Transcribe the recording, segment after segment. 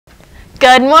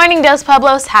Good morning, Dos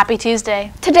Pueblos. Happy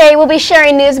Tuesday. Today we'll be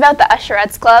sharing news about the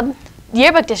Usherettes Club,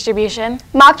 Yearbook distribution,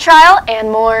 mock trial,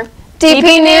 and more.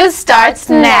 DP News starts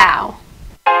now.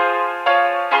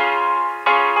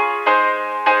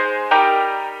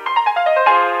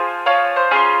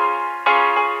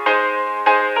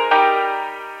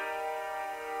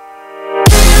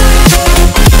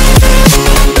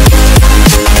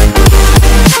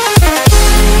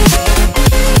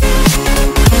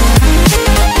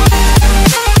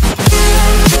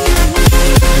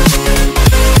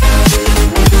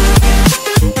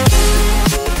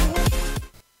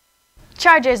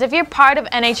 Chargers, if you're part of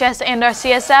NHS and or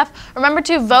CSF, remember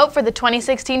to vote for the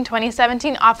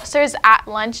 2016-2017 officers at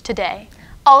lunch today.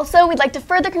 Also, we'd like to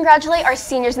further congratulate our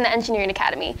seniors in the Engineering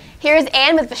Academy. Here's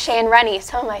Anne with Vishay and Rennie,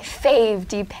 some of my fave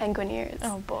DPenguineers.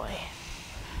 Oh boy.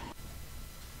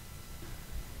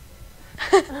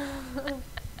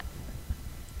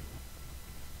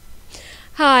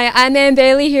 Hi, I'm Ann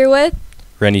Bailey here with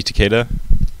Rennie Takeda.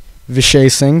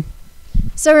 Vishay Singh.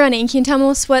 So Rennie, can you tell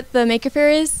us what the Maker Faire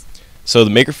is? So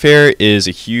the Maker Faire is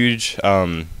a huge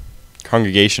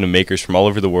congregation of makers from all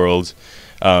over the world,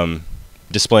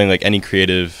 displaying like any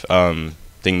creative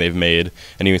thing they've made,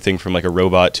 anything from like a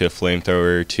robot to a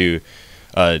flamethrower to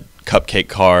a cupcake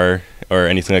car or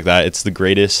anything like that. It's the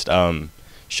greatest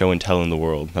show and tell in the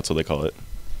world. That's what they call it.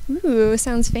 Ooh,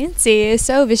 sounds fancy.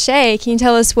 So Vishay, can you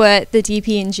tell us what the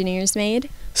DP engineers made?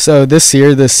 So this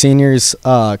year, the seniors'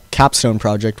 capstone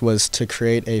project was to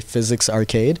create a physics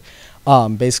arcade.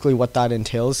 Basically what that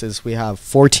entails is we have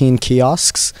 14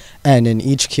 kiosks, and in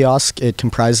each kiosk it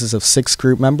comprises of 6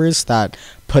 group members that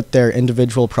put their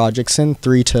individual projects in,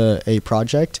 3 to a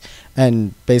project,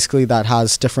 and basically that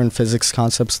has different physics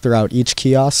concepts throughout each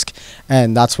kiosk,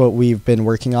 and that's what we've been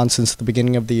working on since the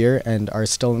beginning of the year and are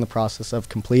still in the process of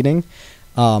completing,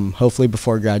 hopefully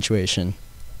before graduation.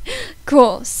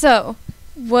 Cool. So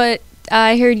what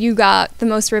I heard you got the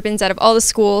most ribbons out of all the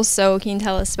schools, so can you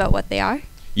tell us about what they are?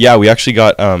 Yeah, we actually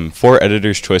got 4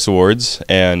 Editor's Choice Awards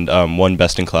and 1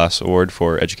 Best in Class Award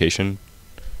for education.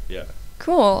 Yeah.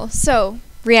 Cool. So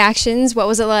reactions, what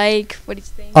was it like? What did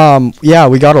you think? Yeah,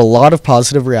 we got a lot of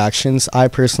positive reactions. I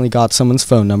personally got someone's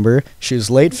phone number. She was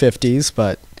late 50s,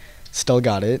 but still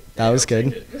got it. That was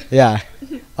good. Yeah.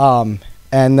 And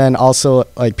then also,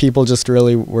 like, people just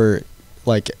really were,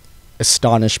 like,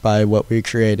 astonished by what we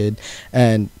created,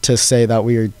 and to say that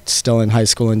we were still in high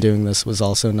school and doing this was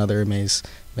also another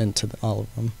amazement to all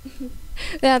of them.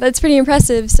 Yeah, that's pretty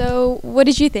impressive. So what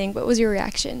did you think? What was your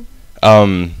reaction?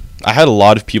 I had a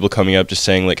lot of people coming up just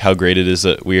saying like how great it is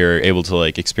that we are able to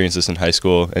like experience this in high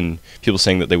school, and people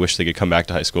saying that they wish they could come back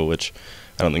to high school, which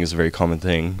I don't think is a very common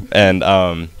thing. And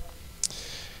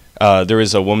there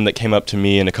was a woman that came up to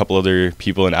me and a couple other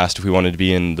people and asked if we wanted to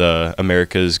be in the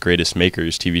America's Greatest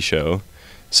Makers TV show.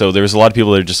 So there was a lot of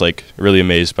people that are just like really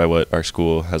amazed by what our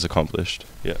school has accomplished.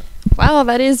 Yeah. Wow,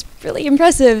 that is really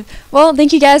impressive. Well,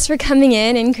 thank you guys for coming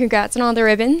in, and congrats on all the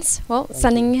ribbons. Well,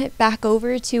 sending it back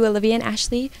over to Olivia and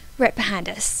Ashley right behind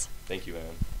us. Thank you,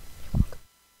 Anne.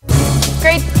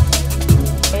 Great.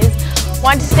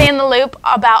 Want to stay in the loop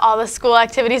about all the school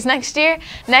activities next year?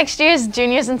 Next year's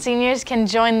juniors and seniors can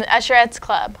join the Usherettes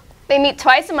Club. They meet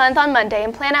twice a month on Monday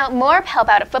and plan out more, help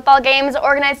out at football games,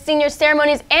 organize senior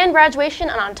ceremonies and graduation,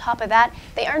 and on top of that,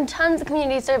 they earn tons of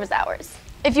community service hours.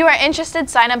 If you are interested,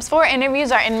 sign-ups for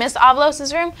interviews are in Miss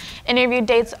Avalos' room. Interview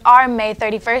dates are May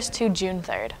 31st to June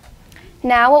 3rd.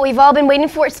 Now, what we've all been waiting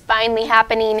for is finally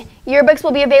happening. Yearbooks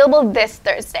will be available this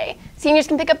Thursday. Seniors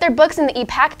can pick up their books in the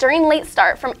e-pack during late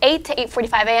start from 8 to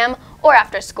 8:45 a.m. or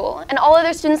after school, and all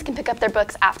other students can pick up their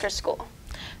books after school.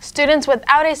 Students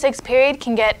without a 6th period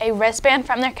can get a wristband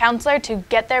from their counselor to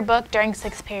get their book during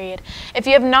 6th period. If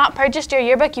you have not purchased your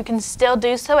yearbook, you can still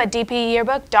do so at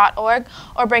dpyearbook.org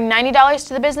or bring $90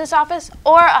 to the business office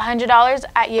or $100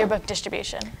 at yearbook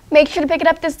distribution. Make sure to pick it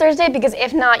up this Thursday, because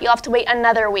if not, you'll have to wait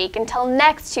another week until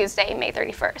next Tuesday, May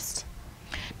 31st.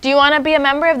 Do you want to be a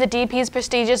member of the DP's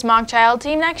prestigious mock trial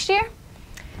team next year?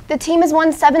 The team has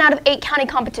won 7 out of 8 county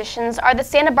competitions, are the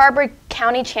Santa Barbara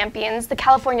County champions, the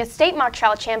California State Mock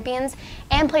Trial champions,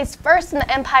 and placed first in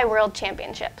the Empire World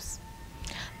Championships.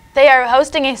 They are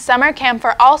hosting a summer camp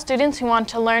for all students who want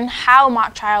to learn how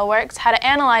mock trial works, how to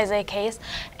analyze a case,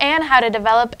 and how to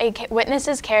develop a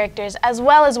witness's characters, as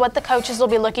well as what the coaches will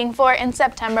be looking for in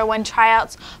September when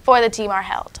tryouts for the team are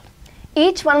held.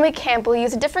 Each one-week camp will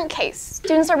use a different case.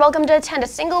 Students are welcome to attend a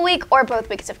single week or both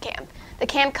weeks of camp. The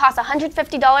camp costs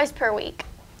 $150 per week.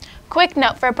 Quick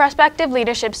note for prospective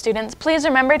leadership students, please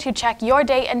remember to check your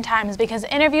date and times because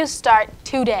interviews start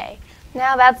today.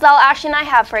 Now that's all Ashley and I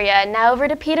have for you. Now over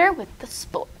to Peter with the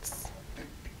sports.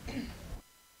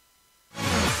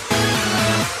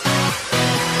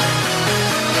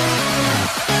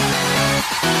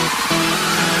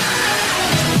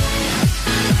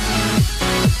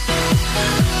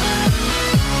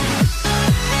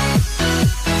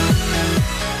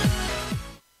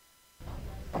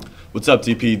 What's up,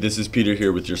 DP? This is Peter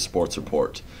here with your sports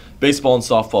report. Baseball and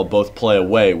softball both play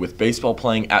away, with baseball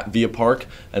playing at Via Park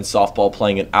and softball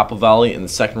playing in Apple Valley in the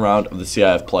second round of the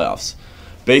CIF playoffs.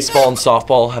 Baseball and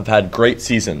softball have had great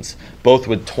seasons, both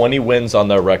with 20 wins on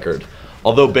their record.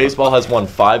 Although baseball has won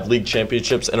 5 league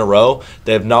championships in a row,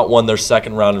 they have not won their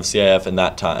second round of CIF in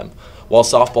that time. While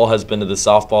softball has been to the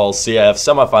softball CIF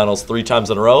semifinals 3 times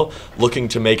in a row, looking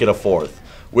to make it a 4th.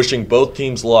 Wishing both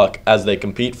teams luck as they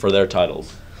compete for their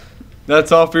titles.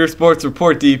 That's all for your sports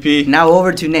report, DP. Now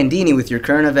over to Nandini with your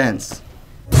current events.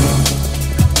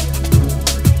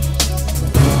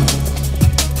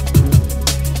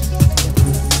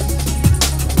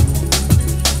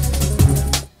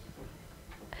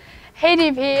 Hey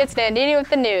DP, it's Nandini with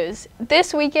the news.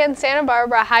 This weekend, Santa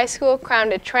Barbara High School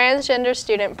crowned a transgender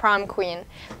student prom queen.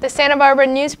 The Santa Barbara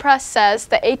News Press says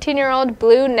the 18-year-old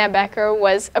Blue Nebecker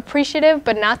was appreciative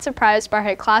but not surprised by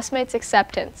her classmates'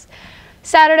 acceptance.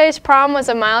 Saturday's prom was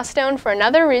a milestone for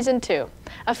another reason too.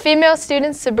 A female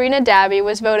student, Sabrina Dabby,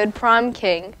 was voted prom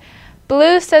king.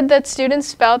 Blue said that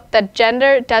students felt that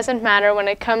gender doesn't matter when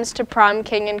it comes to prom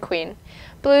king and queen.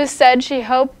 Blue said she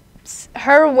hopes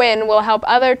her win will help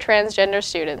other transgender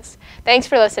students. Thanks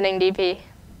for listening, DP.